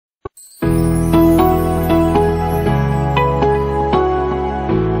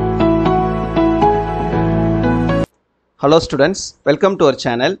Hello students, welcome to our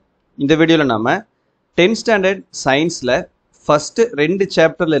channel. இந்த வீடியோல நாம 10th standard scienceல first ரெண்டு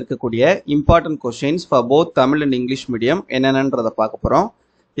chapterல இருக்கக்கூடிய important questions for both Tamil and English medium என்னென்னன்றத பார்க்க போறோம்.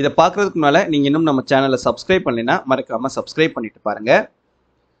 இத பார்க்கிறதுக்கு முன்னால நீங்க இன்னும் நம்ம சேனலை subscribe பண்ணலைனா மறக்காம subscribe பண்ணிட்டு பாருங்க.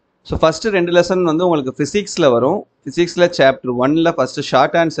 So first ரெண்டு லெசன் வந்து உங்களுக்கு physicsல வரும். physicsல chapter 1ல first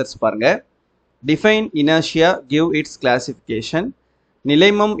short answers பாருங்க. Define inertia, give its classification.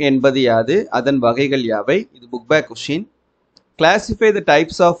 நிலைமம் என்பது யாது, அதன் வகைகள் யாவை? இது book back question. Classify the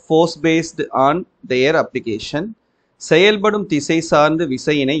types of force based on their application. செயல்படும் திசை சார்ந்த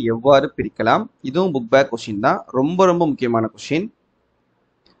விசையினை எவ்வாறு பிரிக்கலாம்? இதுவும் book back question தான். ரொம்ப முக்கியமான question.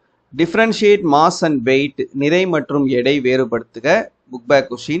 Differentiate mass and weight. நிறை மற்றும் எடை வேறுபடுத்துக. book back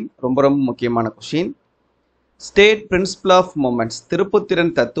question. ரொம்ப முக்கியமான question. State principle of moments.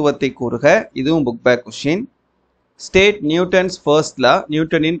 திருப்புத்திறன் தத்துவத்தை கூறுக. இதுவும் book back question. State Newton's first law.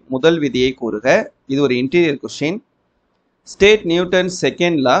 நியூட்டனின் முதல் விதியை கூறுக. இது ஒரு interior question. State Newton's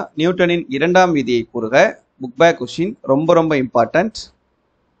second law. நியூட்டனின் இரண்டாம் விதியை கூறுக. book back question. ரொம்ப important.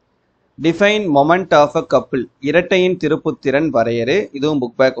 Define moment of a couple. இரட்டையின் திருப்புத்திறன் வரையறு. இதுவும்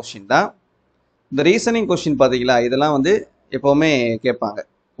book back question தான். இந்த reasoning question பாத்தீங்களா, இதெல்லாம் வந்து எப்பவுமே கேட்பாங்க.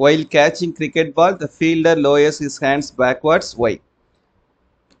 While catching cricket ball, the fielder lowers his hands backwards. Why?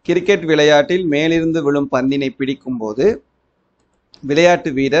 Cricket விளையாட்டில் மேலிருந்து விழும் பந்தினை பிடிக்கும் போது விளையாட்டு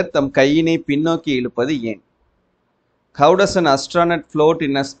வீரர் தம் கையினை பின்னோக்கி இழுப்பது ஏன்? How does an astronaut float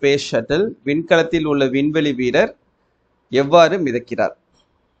in a space shuttle? விண்கலத்தில் உள்ள விண்வெளி வீரர் எவ்வாறு மிதக்கிறார்?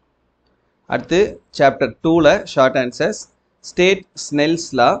 அடுத்து chapter 2ல short answers. State Snell's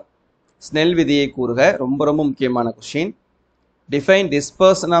லா. ஸ்னெல் விதியை கூறுக. ரொம்ப முக்கியமான question. Define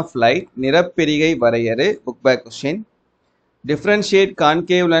dispersion of light. Nirappirigai வரையறு. Book back question. Differentiate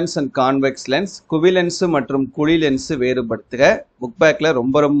concave lens and convex lens. குவி லென்ஸ் மற்றும் குழி லென்ஸ் வேறுபடுத்துக. புக் பேக்ல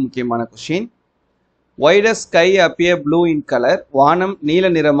ரொம்ப முக்கியமான question. Why does sky appear blue in color? வானம் நீல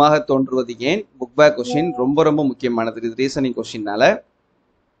நிறமாக தோன்றுவது ஏன்? Book back question. ரொம்ப முக்கியமானது. இது reasoning கொஸ்டின்னால.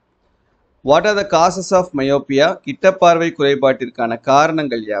 What are the causes of myopia? கிட்ட பார்வை குறைபாட்டிற்கான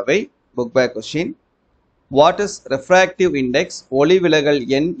காரணங்கள் யாவை? Book back question. What is refractive index? ஒளி விலகல்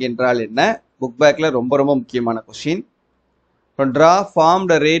எண் என்றால் என்ன? புக் பேக்ல ரொம்ப முக்கியமான question. Draw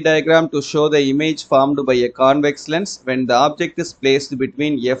formed a ray diagram to show the image formed by a convex lens when the object is placed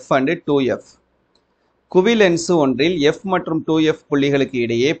between f and 2f. குவி lens ஒன்றில் f மற்றும் 2f புள்ளிகளுக்கு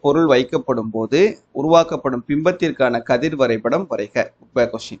இடையே பொருள் வைக்கப்படும் போது உருவாக்கப்படும் பிம்பத்திற்கான கதிர் வரைபடம் வரைக. Book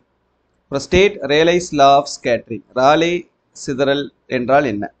back question. State ரேலைஸ் law of scattering. ராலே சிதறல் என்றால்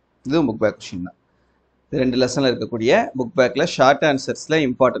என்ன? இதுவும் புக் பேக் கொஸ்டின் தான். இது ரெண்டு லெசன்ல இருக்கக்கூடிய புக் பேக்ல ஷார்ட் ஆன்சர்ஸ்ல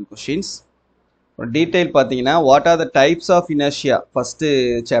இம்பார்ட்டன்ட் கொஸ்டின்ஸ். டீடைல் பார்த்தீங்கன்னா what are the types of inertia first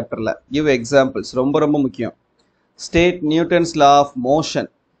சாப்டர்ல கிவ் எக்ஸாம்பிள்ஸ். ரொம்ப முக்கியம். State Newton's law of motion.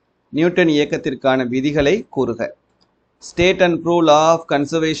 Newton இயக்கத்திற்கான விதிகளை கூறுக. State and prove law of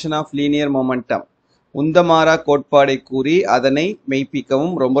conservation of linear momentum. உந்தமாரா கோட்பாடை கூறி அதனை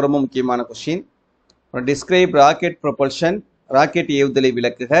மெய்ப்பிக்கவும். ரொம்ப முக்கியமான question. Describe rocket propulsion. Rocket ஏவுதலை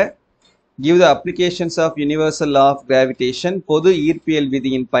விளக்குக. Give the applications of universal law of gravitation. பொது ஈர்ப்பியல்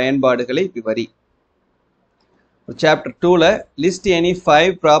விதியின் பயன்பாடுகளை விவரி. Chapter 2ல list any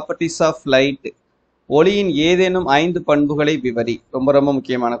 5 properties of light. ஒளியின் ஏதேனும் 5 பண்புகளை விவரி. ரொம்ப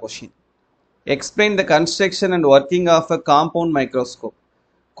முக்கியமான question. Explain the construction and working of a compound microscope.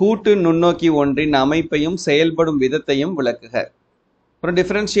 கூட்டு நுண்ணோக்கி ஒன்றின் அமைப்பையும் செயல்படும் விதத்தையும் விளக்குக. அப்புறம்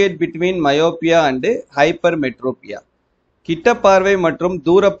differentiate between myopia and hyper மெட்ரோபியா. கிட்ட பார்வை மற்றும்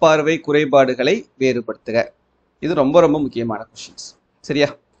தூர பார்வை குறைபாடுகளை வேறுபடுத்துக. இது ரொம்ப முக்கியமான கொஸ்டின்ஸ். சரியா?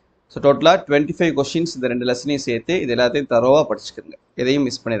 ஸோ டோட்டலாக 25 கொஸ்டின்ஸ் இந்த ரெண்டு லெசனையும் சேர்த்து இது எல்லாத்தையும் தரோவாக படிச்சுக்கிறங்க. எதையும்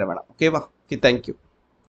மிஸ் பண்ணிட வேணாம். ஓகேவா? Okay, thank you.